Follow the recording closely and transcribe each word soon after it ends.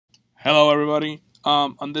Hello everybody.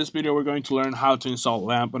 On this video we're going to learn how to install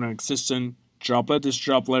LAMP on an existing droplet. This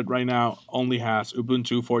droplet right now only has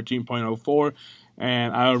Ubuntu 14.04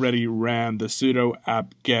 and I already ran the sudo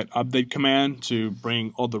apt-get update command to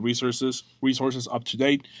bring all the resources up to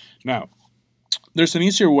date. Now, there's an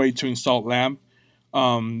easier way to install LAMP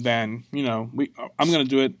than, I'm going to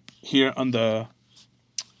do it here on the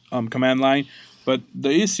command line, but the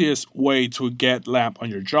easiest way to get LAMP on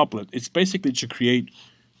your droplet is basically to create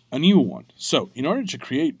a new one. So in order to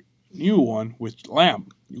create a new one with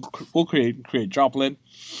LAMP, we'll create droplet,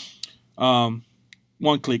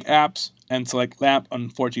 one-click apps, and select LAMP on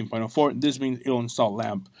 14.04. This means it'll install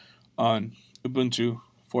LAMP on Ubuntu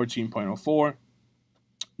 14.04.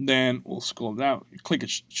 Then we'll scroll down, click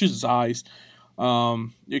it, choose size.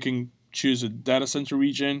 You can choose a data center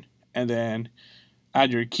region, and then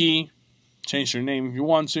add your key, change your name if you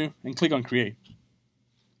want to, and click on create.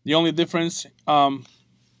 The only difference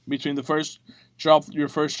between your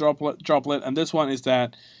first droplet and this one is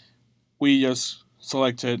that we just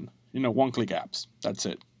selected one-click apps. That's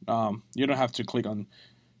it. You don't have to click on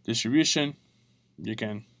distribution.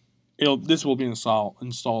 This will be installed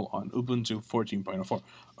on Ubuntu 14.04.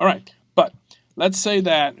 All right, but let's say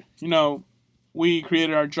that we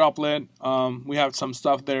created our droplet. We have some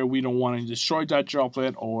stuff there. We don't want to destroy that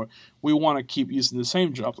droplet, or we want to keep using the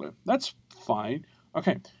same droplet. That's fine.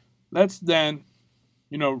 Okay, let's then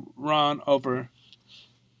run over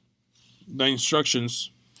the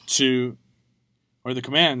instructions or the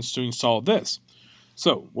commands to install this.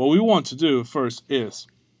 So what we want to do first is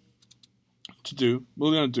I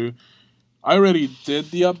already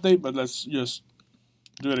did the update, but let's just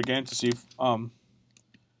do it again to see if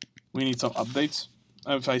we need some updates.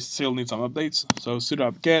 If I still need some updates, so sudo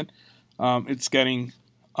apt-get, it's getting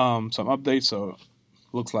some updates, so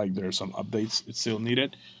looks like there's some updates it's still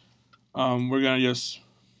needed. We're gonna just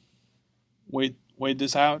wait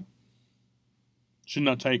this out. Should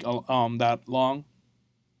not take that long.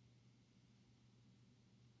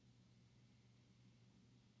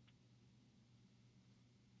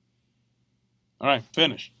 All right,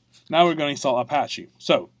 finished. Now we're gonna install Apache.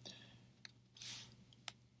 So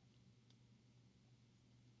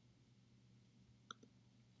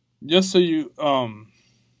just so you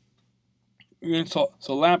install,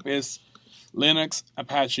 so LAMP is Linux,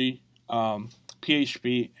 Apache,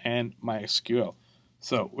 PHP, and MySQL.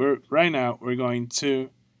 So right now we're going to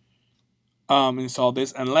install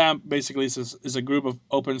this, and LAMP basically is a group of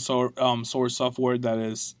open source software that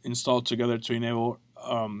is installed together to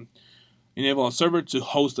enable a server to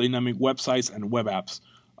host dynamic websites and web apps.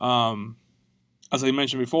 As I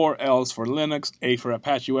mentioned before, L is for Linux, A for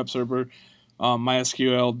Apache web server,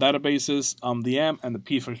 MySQL databases, the M, and the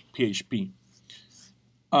P for PHP.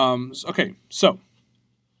 Okay, so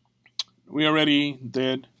we already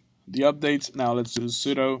did the updates. Now let's do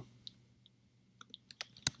sudo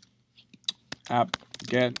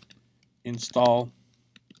apt-get install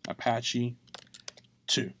Apache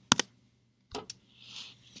 2.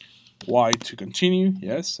 Y to continue.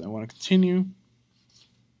 Yes, I want to continue.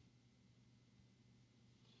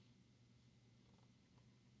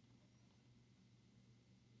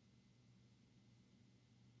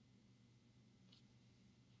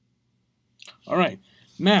 All right,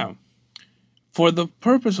 now for the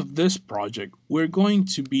purpose of this project, we're going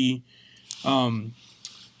to be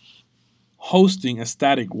hosting a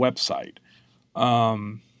static website.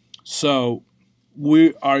 So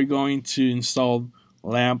we are going to install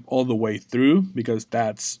LAMP all the way through, because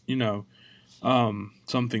that's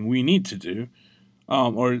something we need to do,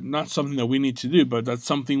 or not something that we need to do, but that's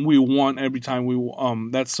something we want every time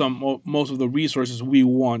that's most of the resources we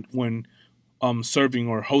want when serving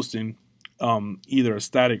or hosting either a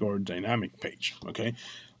static or dynamic page. Okay,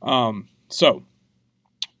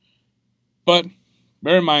 but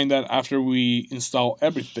bear in mind that after we install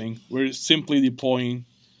everything, we're simply deploying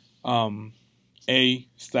a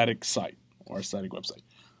static site or a static website.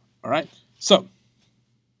 All right, so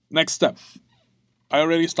next step, I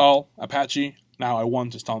already installed Apache. Now I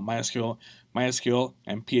want to install MySQL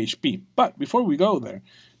and PHP. But before we go there,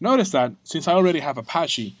 notice that since I already have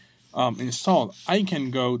Apache installed, I can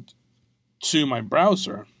go to my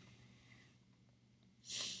browser,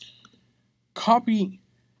 copy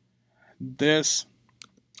this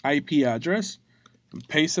IP address, and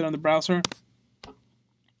paste it on the browser,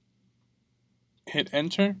 hit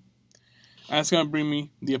enter, and it's going to bring me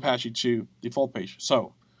the Apache 2 default page.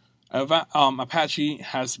 So Apache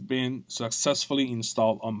has been successfully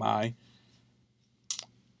installed on my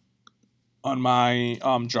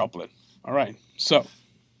droplet. All right, so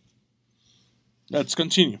let's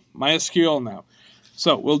continue. MySQL now.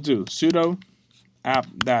 So we'll do sudo app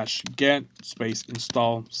dash get space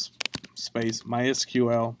install space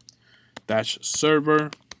MySQL dash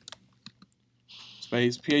server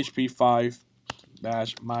space PHP5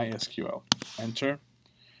 dash MySQL. Enter.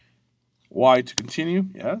 Y to continue.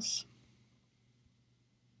 Yes.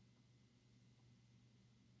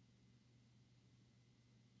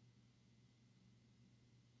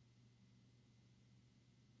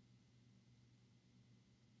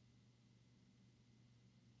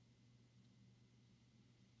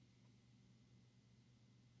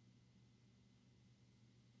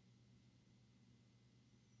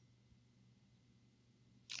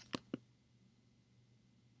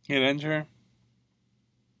 Hit enter.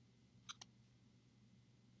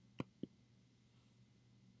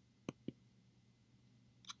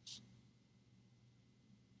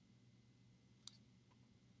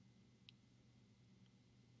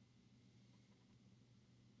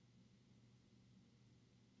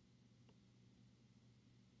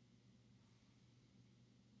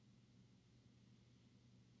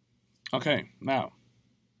 Okay, now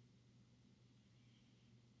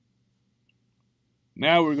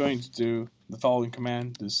we're going to do the following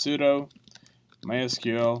command: do sudo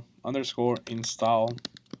mysql underscore install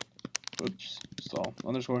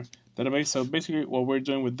underscore database. So basically what we're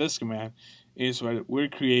doing with this command is we're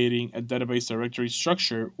creating a database directory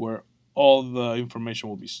structure where all the information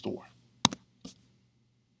will be stored.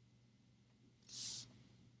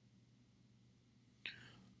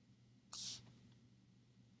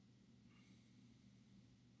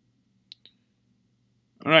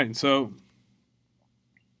 All right, so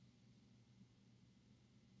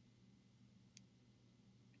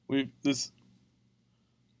this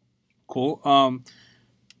cool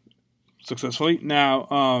successfully.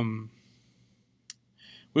 Now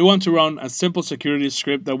we want to run a simple security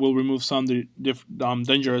script that will remove some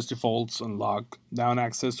dangerous defaults and lock down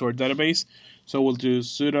access to our database. So we'll do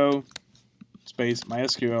sudo space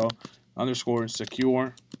mysql underscore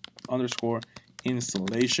secure underscore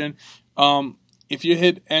installation. If you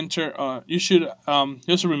hit enter, you should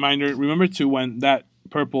just a reminder. Remember to, when that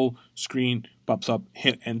purple screen pops up,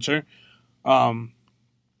 hit enter. Now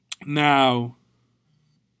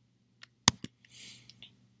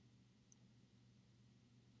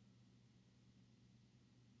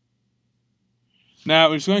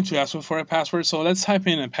it's going to ask for a password. So let's type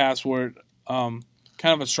in a password, kind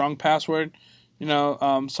of a strong password,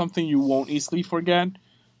 something you won't easily forget.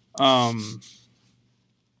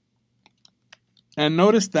 And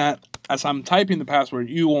notice that as I'm typing the password,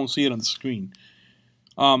 you won't see it on the screen.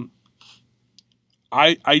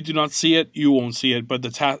 I do not see it, you won't see it, but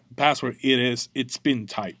the password, it's been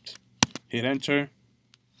typed. Hit enter.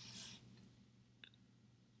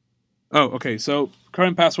 Oh, okay. So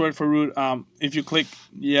current password for root. If you click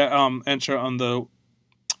enter on the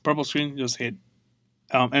purple screen, just hit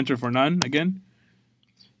enter for none again.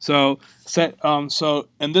 So so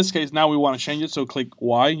in this case, now we want to change it. So click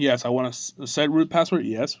Y. Yes, I want to set root password.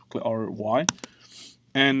 Yes, or Y,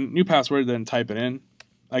 and new password. Then type it in.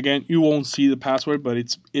 Again, you won't see the password, but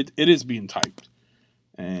it is being typed.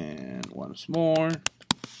 And once more.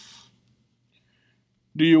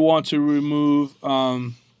 Do you want to remove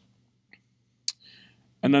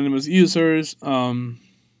anonymous users?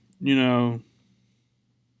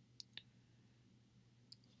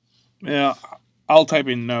 Yeah, I'll type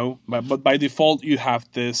in no, but by default you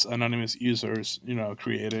have this anonymous users,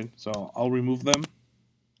 created. So I'll remove them.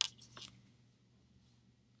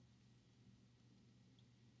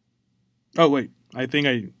 Oh wait, I think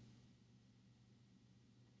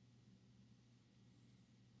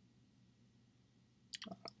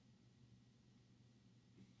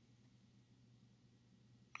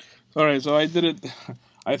Alright, so I did it.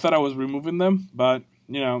 I thought I was removing them, but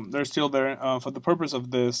they're still there. For the purpose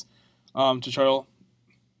of this tutorial,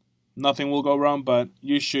 nothing will go wrong, but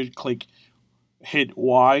you should hit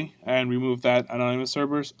Y and remove that anonymous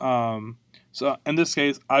servers. So in this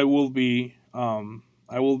case, I will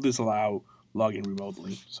disallow login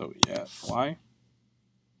remotely. So yeah, Y.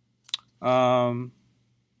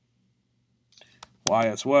 Y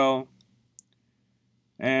as well,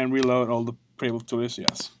 and reload all the playbook to this.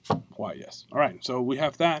 Yes, Y. Yes. All right. So we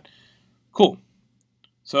have that. Cool.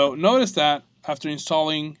 So notice that after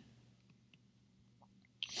installing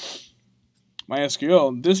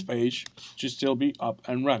MySQL, this page should still be up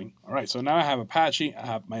and running. All right. So now I have Apache. I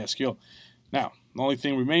have MySQL. Now the only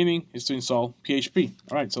thing remaining is to install PHP.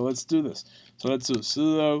 All right. So let's do this. So let's do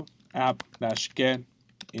sudo app-get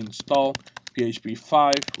install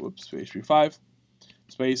PHP5. Whoops, PHP5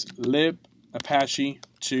 space lib apache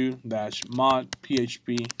 2-mod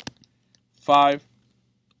php 5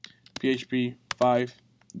 php 5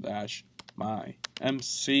 -my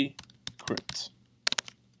mcrypt,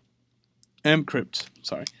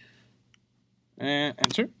 sorry, and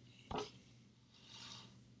enter.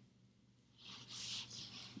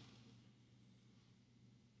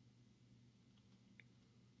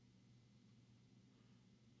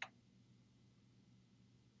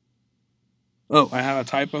 Oh, I have a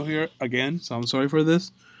typo here again, so I'm sorry for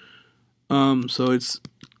this. So it's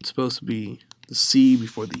supposed to be the C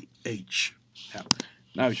before the H.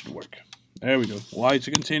 Now it should work. There we go. Y to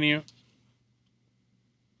continue.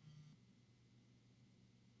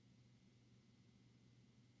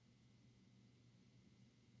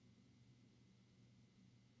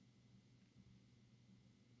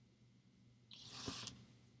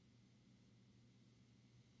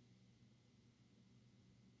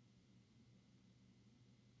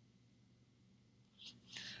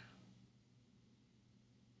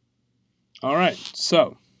 All right,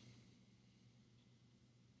 so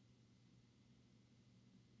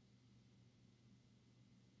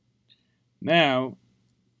now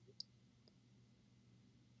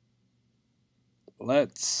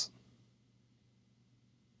let's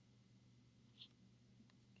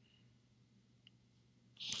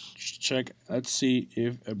check. Let's see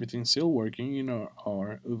if everything's still working in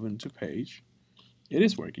our Ubuntu page. It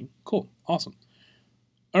is working. Cool. Awesome.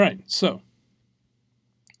 All right, so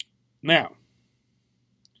now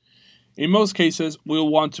in most cases, we'll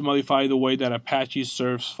want to modify the way that Apache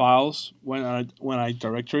serves files when a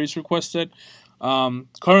directory is requested.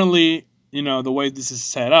 Currently, the way this is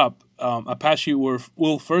set up, Apache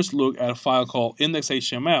will first look at a file called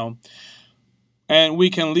index.html, and we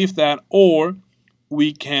can leave that, or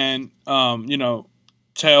we can,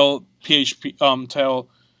 tell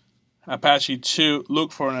Apache to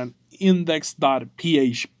look for an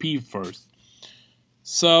index.php first.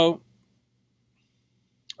 So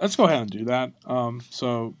let's go ahead and do that.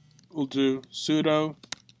 So we'll do sudo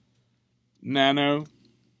nano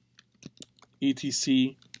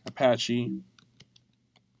etc apache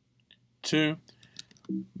 2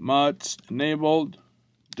 mods enabled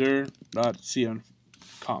dir.cmconf.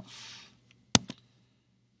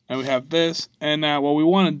 And we have this. And now what we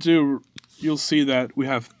want to do, you'll see that we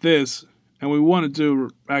have this. And what we want to do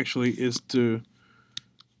actually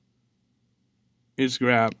is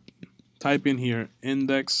grab, type in here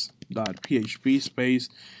index.php space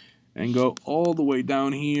and go all the way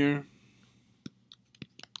down here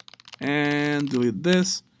and delete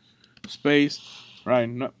this space. Right,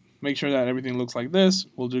 no, make sure that everything looks like this.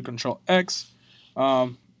 We'll do Control X.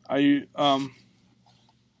 Y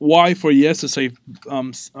for yes to save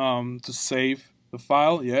the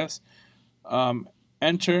file. Yes.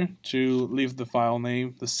 Enter to leave the file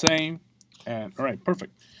name the same. And all right,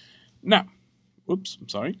 perfect. Now, whoops, I'm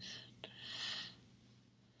sorry.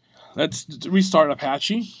 Let's restart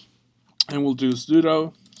Apache, and we'll do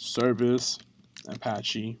sudo service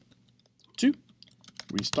apache 2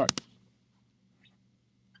 restart.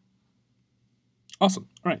 Awesome.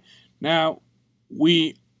 All right. Now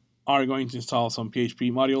we are going to install some PHP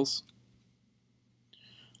modules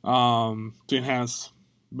to enhance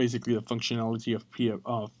basically the functionality of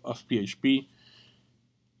PHP.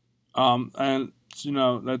 And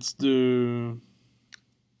let's do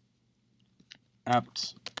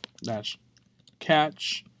apt-catch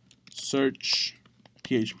search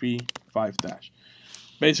PHP 5 dash.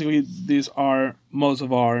 Basically, these are most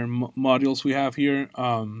of our modules we have here.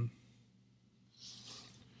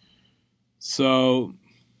 So,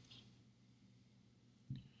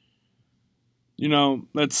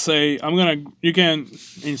 let's say you can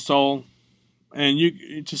install, and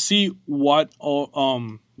to see what all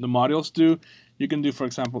the modules do, you can do, for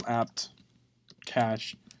example,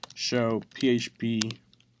 apt-catch show PHP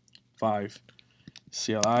 5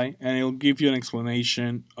 CLI, and it'll give you an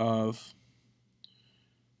explanation of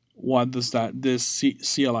what this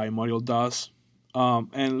CLI module does.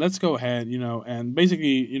 And let's go ahead, and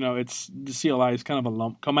basically, it's the CLI is kind of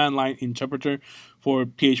a command line interpreter for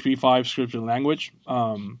PHP 5 scripting language.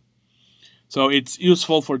 So it's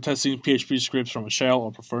useful for testing PHP scripts from a shell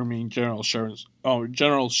or performing general shell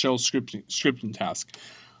scripting task.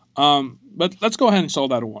 But let's go ahead and install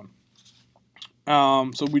that one.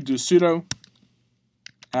 So we do sudo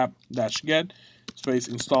apt-get space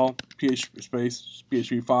install php space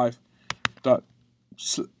php 5 dot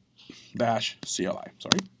dash CLI.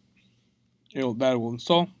 Sorry, that will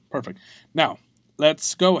install. Perfect. Now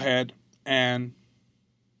let's go ahead and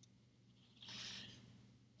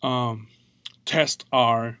test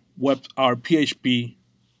our PHP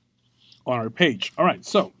on our page. All right,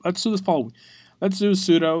 so let's do this following. Let's do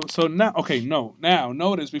sudo. So now, now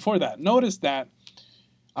notice before that, notice that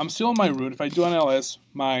I'm still on my root. If I do an ls,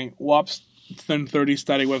 my wops 1030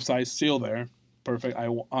 static website still there. Perfect.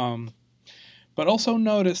 But also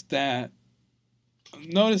notice that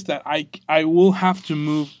I will have to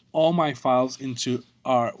move all my files into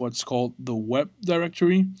our what's called the web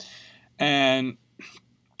directory and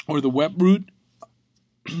or the web root.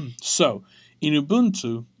 So in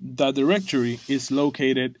Ubuntu, the directory is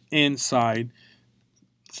located inside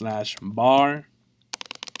 /bar.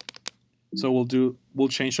 So we'll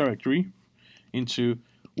change directory into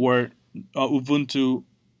where Ubuntu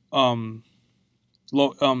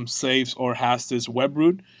saves or has this web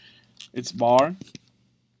root. It's var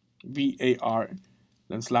var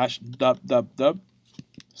then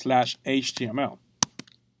 /www/html.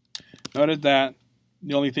 Notice that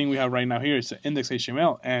the only thing we have right now here is the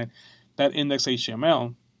index.html, and that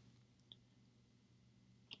index.html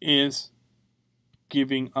is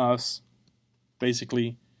giving us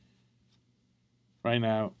basically right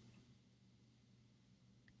now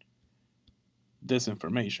this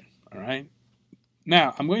information. All right.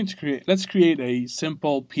 Now I'm going to let's create a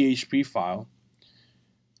simple PHP file.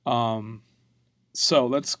 So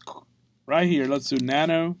let's do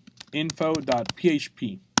nano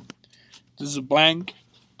info.php. This is a blank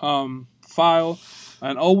file,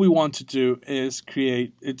 and all we want to do is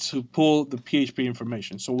create it to pull the PHP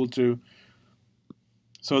information. So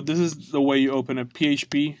this is the way you open a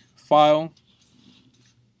PHP file.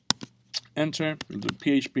 Enter. We'll do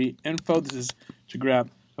PHP info. This is to grab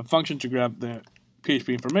a function to grab the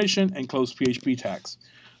PHP information and close PHP tags.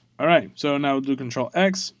 All right. So now we'll do Control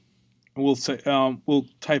X. We'll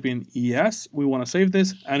type in ES. We want to save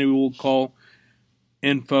this, and we will call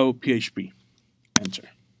info PHP. Enter.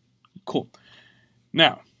 Cool.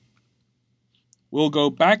 Now we'll go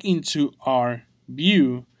back into our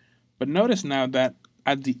view, but notice now that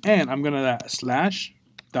at the end I'm gonna add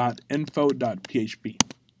 /.info.php,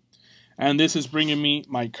 and this is bringing me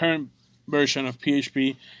my current version of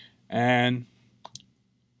PHP and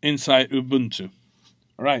inside Ubuntu.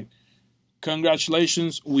 All right.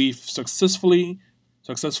 Congratulations, we've successfully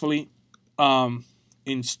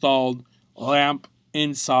installed LAMP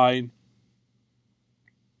inside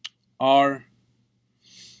our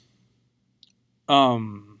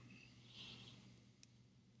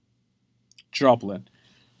Droplet.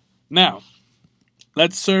 Now,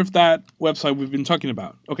 let's serve that website we've been talking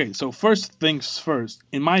about. Okay, so first things first.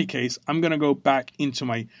 In my case, I'm going to go back into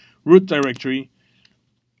my root directory.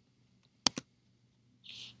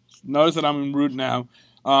 Notice that I'm in root now,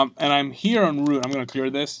 and I'm here on root. I'm going to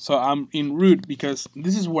clear this. So I'm in root because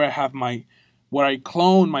this is where I have where I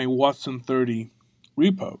clone my Watson 30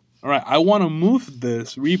 repo. All right, I want to move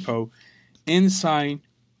this repo inside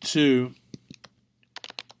to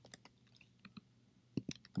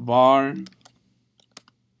var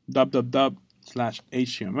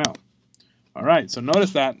www/html. All right, so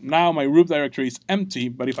notice that now my root directory is empty,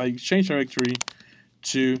 but if I change directory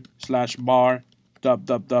to /bar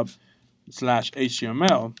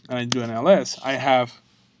www/html and I do an ls, I have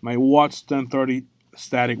my Watts 1030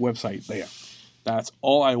 static website there. That's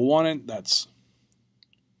all I wanted. That's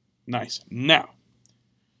nice. Now,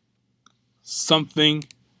 something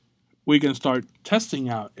we can start testing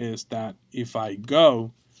out is that if I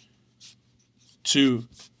go to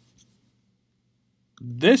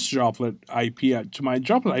this droplet IP to my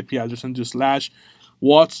droplet IP address and do /Watts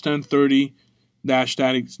 1030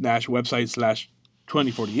 static website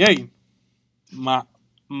 /2048,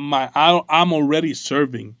 I'm already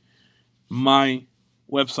serving my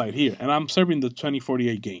website here, and I'm serving the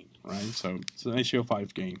 2048 game, right? So it's an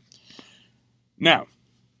HTML5 game. Now,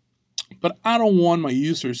 but I don't want my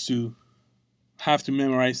users to have to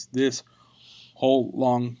memorize this whole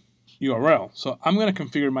long URL. So I'm going to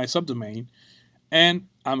configure my subdomain, and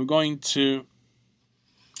I'm going to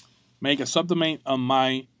make a subdomain on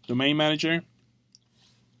my domain manager,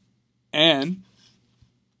 and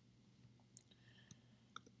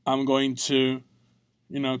I'm going to,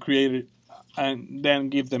 create it and then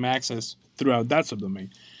give them access throughout that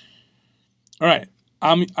subdomain. All right.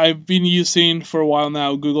 I've been using for a while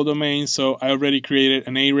now Google Domains, so I already created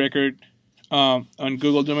an A record on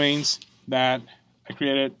Google Domains that I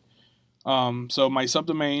created. So my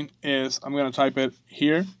subdomain is, I'm going to type it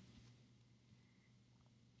here.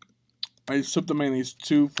 My subdomain is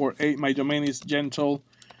 248. My domain is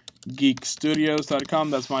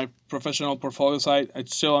gentlegeekstudios.com. That's my professional portfolio site.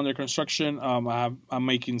 It's still under construction. I'm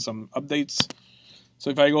making some updates. So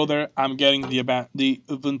if I go there, I'm getting the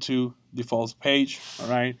Ubuntu defaults page. All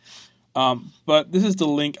right. But this is the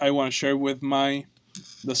link I want to share with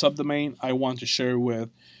the subdomain I want to share with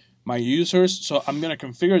my users. So I'm going to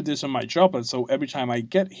configure this on my Droplet, so every time I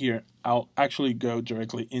get here, I'll actually go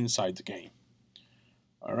directly inside the game.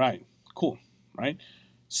 All right, Cool, right?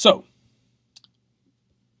 So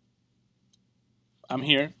I'm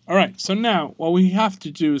here. All right, so now what we have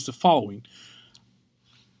to do is the following.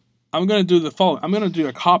 I'm going to do the following. I'm going to do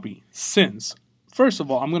a copy since, first of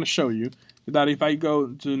all, I'm going to show you that if I go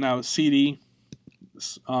to now cd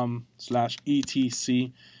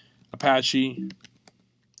 /etc Apache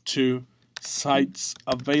to sites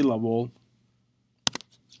available,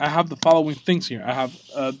 I have the following things here. I have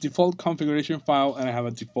a default configuration file and I have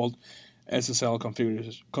a default SSL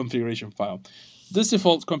configuration file. This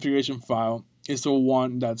default configuration file is the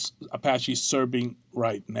one that's Apache serving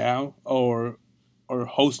right now or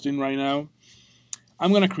hosting right now.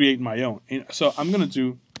 I'm going to create my own. So I'm going to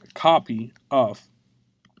do a copy of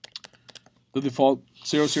the default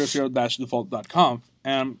 000-default.conf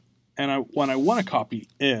and what I want to copy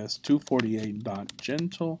is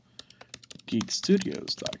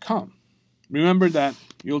 248.gentlegeekstudios.com. Remember that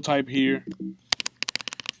you'll type here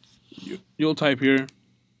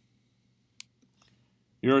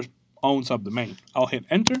your own subdomain. I'll hit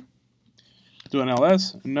enter, do an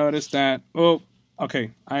ls, and notice that, oh, okay,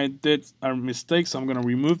 I did a mistake, so I'm going to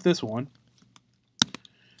remove this one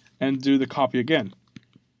and do the copy again.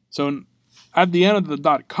 So at the end of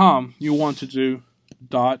the .com, you want to do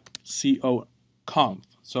 .conf,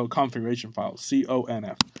 so configuration file,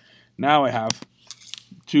 conf. Now I have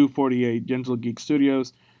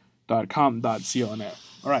 248gentlegeekstudios.com.conf.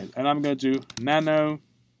 All right, and I'm going to do nano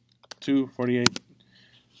 248,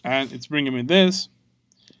 and it's bringing me this,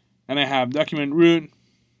 and I have document root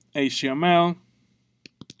HTML,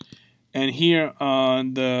 and here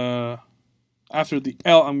on the after the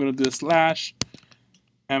L, I'm going to do a slash,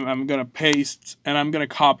 and I'm going to paste, and I'm going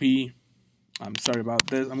to copy. I'm sorry about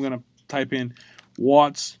this. I'm going to type in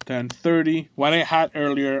watts 1030, what I had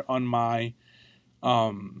earlier on my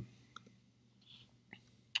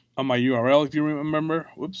URL, if you remember.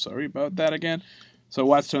 Whoops, sorry about that again. So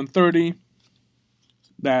watts 1030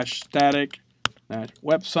 dash static dash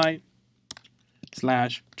website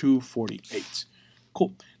slash 248.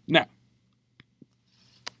 Cool. Now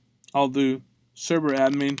I'll do server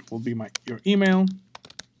admin will be your email.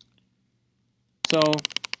 So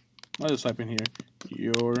I'll just type in here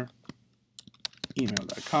your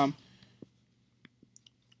email.com,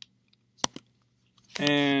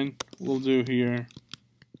 and we'll do here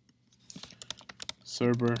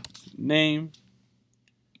server name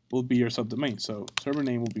will be your subdomain. So server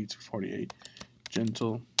name will be 248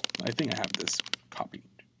 gentle. I think I have this copied.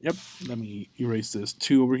 Yep. Let me erase this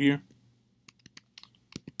 2 over here.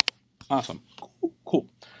 Awesome. Cool.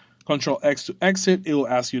 Control X to exit. It will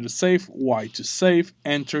ask you to save. Y to save.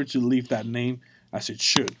 Enter to leave that name as it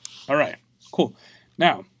should. All right. Cool.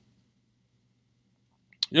 Now,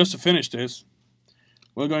 just to finish this,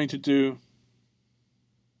 we're going to do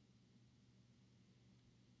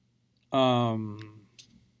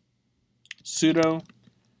sudo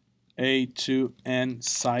a2n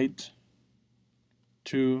site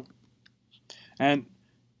 2, and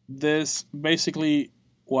this basically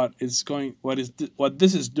what this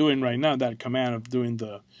is doing right now, that command of doing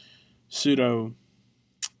the sudo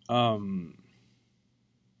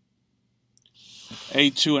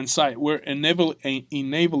a2n site, we're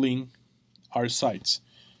enabling our sites.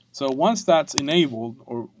 So once that's enabled,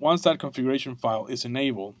 or once that configuration file is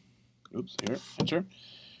enabled, oops, here, enter,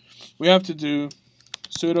 we have to do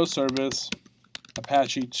sudo service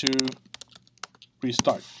apache to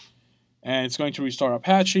restart, and it's going to restart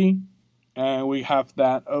Apache, and we have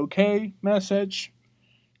that OK message.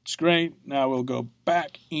 It's great. Now we'll go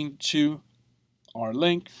back into our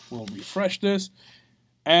link, we'll refresh this,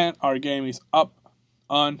 and our game is up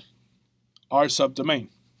on our subdomain.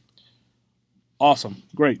 Awesome,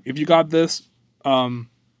 great. If you got this, I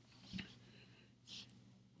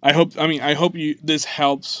hope this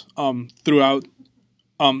helps throughout.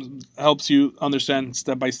 Helps you understand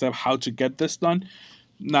step by step how to get this done.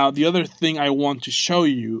 Now, the other thing I want to show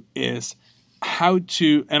you is how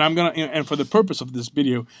to, and for the purpose of this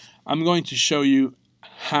video, I'm going to show you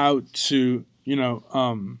how to,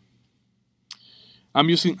 I'm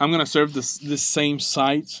going to serve this same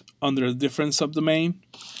site under a different subdomain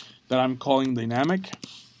that I'm calling dynamic.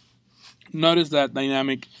 Notice that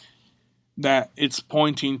dynamic, that it's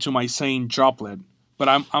pointing to my same droplet. But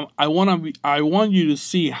I want you to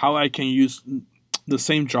see how I can use the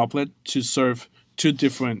same droplet to serve 2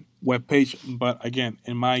 different web pages. But again,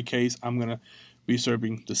 in my case, I'm gonna be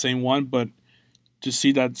serving the same one. But to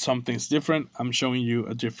see that something's different, I'm showing you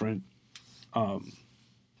a different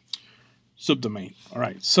subdomain. All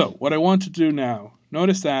right. So what I want to do now,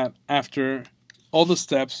 notice that after all the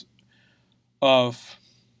steps of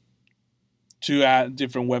to add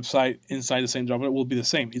different website inside the same droplet will be the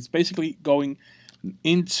same. It's basically going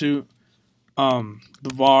into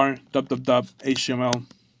the var www.html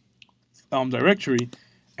directory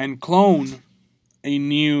and clone your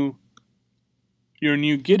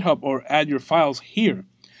new GitHub or add your files here.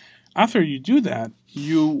 After you do that,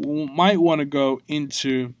 you might want to go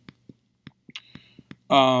into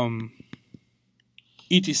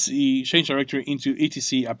etc, change directory into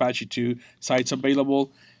etc Apache 2 sites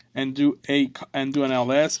available, and do an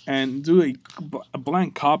ls and do a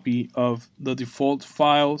blank copy of the default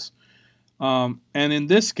files. And in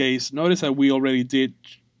this case, notice that we already did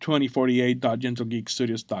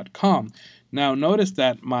 2048.gentlegeekstudios.com. Now notice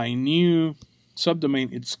that my new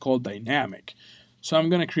subdomain, it's called dynamic. So I'm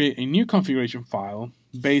going to create a new configuration file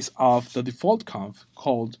based off the default conf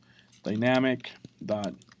called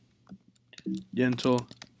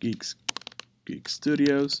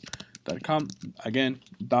dynamic.gentlegeekstudios.com. Again,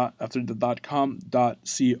 after the .com,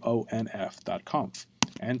 .conf.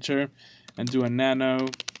 Enter and do a nano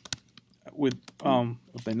with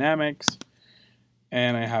dynamics,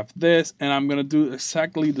 and I have this, and I'm gonna do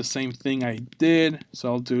exactly the same thing I did. So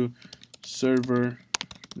I'll do server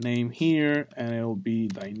name here, and it'll be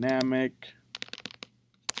dynamic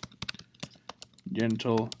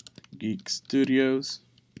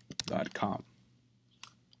gentlegeekstudios.com.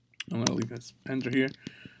 I'm gonna leave this enter here.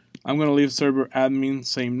 I'm gonna leave server admin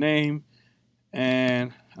same name,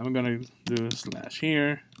 and I'm gonna do a slash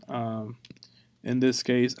here. In this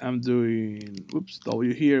case, I'm doing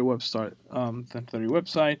W here, web start 1030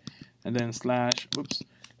 website, and then slash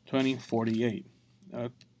 2048.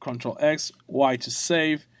 Control X, Y to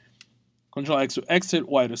save, Control X to exit,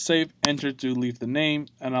 Y to save, enter to leave the name,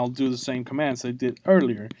 and I'll do the same commands I did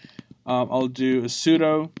earlier. I'll do a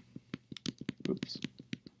sudo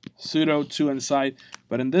to end site,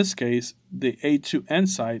 but in this case, the A2 end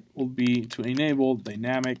site will be to enable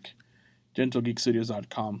dynamic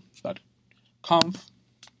gentlegeekstudios.com.conf,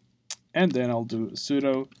 and then I'll do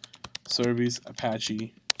sudo service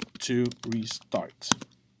apache to restart.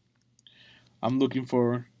 I'm looking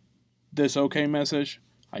for this OK message.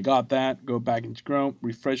 I got that. Go back into Chrome,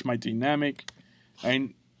 refresh my dynamic,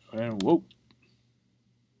 and whoa.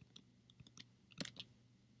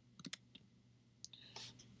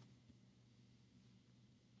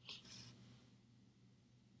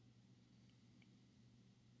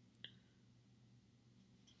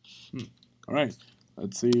 All right,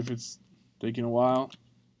 let's see if it's taking a while.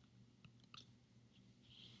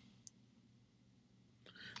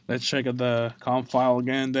 Let's check out the conf file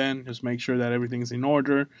again then, just make sure that everything's in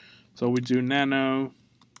order. So we do nano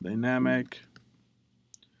dynamic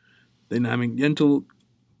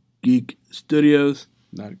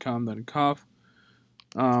gentlegeekstudios.com.conf.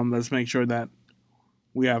 Let's make sure that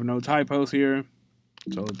we have no typos here.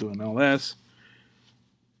 So we'll do an ls.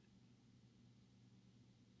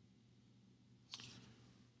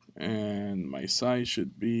 And my site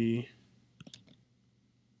should be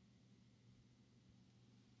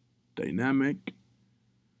dynamic.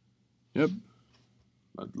 Yep,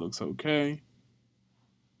 that looks okay.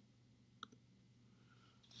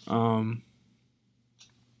 All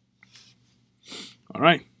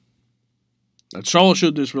right, let's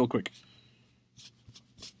troubleshoot this real quick.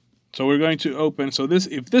 So we're going to open. So this,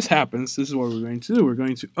 if this happens, this is what we're going to do. We're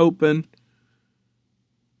going to open.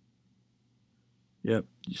 Yep.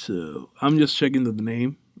 So I'm just checking that the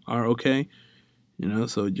name are okay. You know,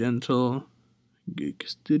 so Gentle Geek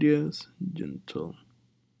Studios, Gentle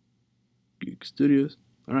Geek Studios.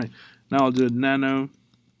 All right. Now I'll do nano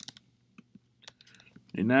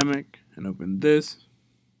dynamic and open this.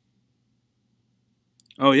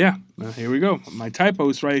 Oh yeah. Now here we go. My typo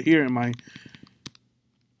is right here in my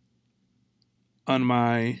on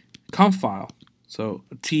my conf file. So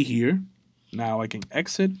a T here. Now I can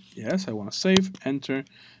exit. Yes, I want to save. Enter,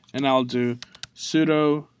 and I'll do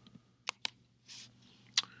sudo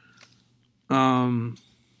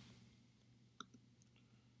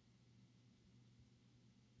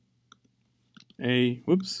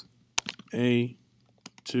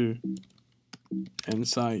A2 end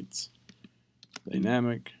sites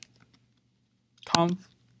dynamic conf.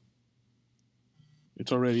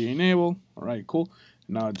 It's already enabled. All right, cool.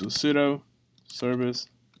 Now I do sudo service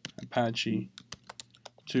apache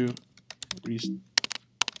to restart.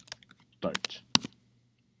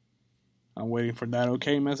 I'm waiting for that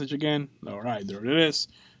OK message again. All right, there it is.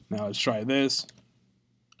 Now let's try this.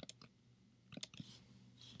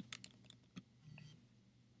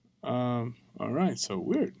 All right, so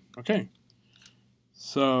weird. Okay,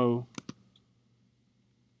 so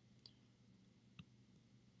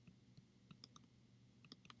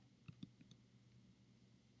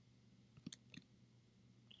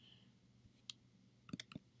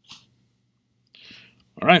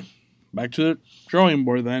All right, back to the drawing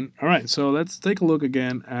board then. All right, so let's take a look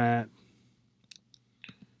again at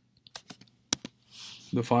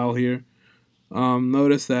the file here.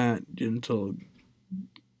 Notice that gentle.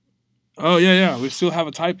 Oh yeah, we still have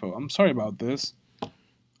a typo. I'm sorry about this.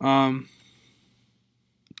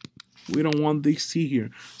 We don't want this C here.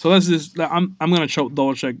 So let's just. I'm gonna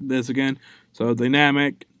double check this again. So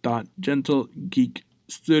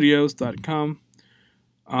dynamic.gentlegeekstudios.com.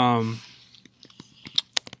 I'm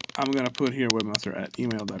gonna put here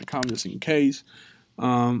webmaster@email.com just in case.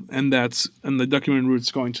 And the document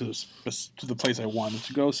root's going to the place I want it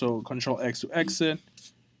to go. So Control X to exit.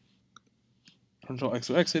 Control X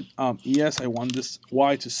to exit. Yes, I want this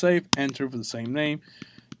Y to save. Enter for the same name.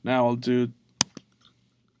 Now I'll do.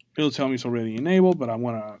 It'll tell me it's already enabled, but I'm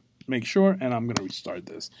gonna make sure, and I'm gonna restart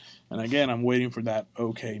this. And again, I'm waiting for that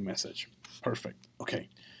OK message. Perfect. Okay.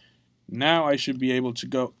 Now I should be able to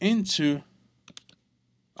go into.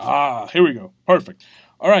 Here we go. Perfect.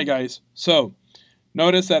 All right, guys. So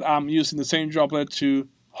notice that I'm using the same droplet to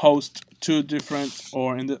host two different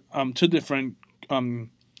codes,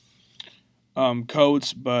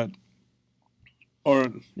 but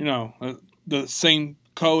the same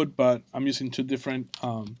code, but I'm using two different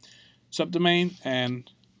subdomain.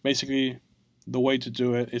 And basically, the way to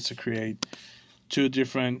do it is to create two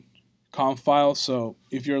different conf files. So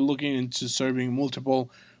if you're looking into serving multiple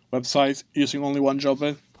websites using only one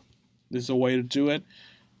droplet, this is a way to do it.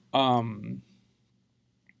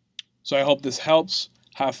 So I hope this helps.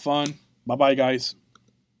 Have fun. Bye bye, guys.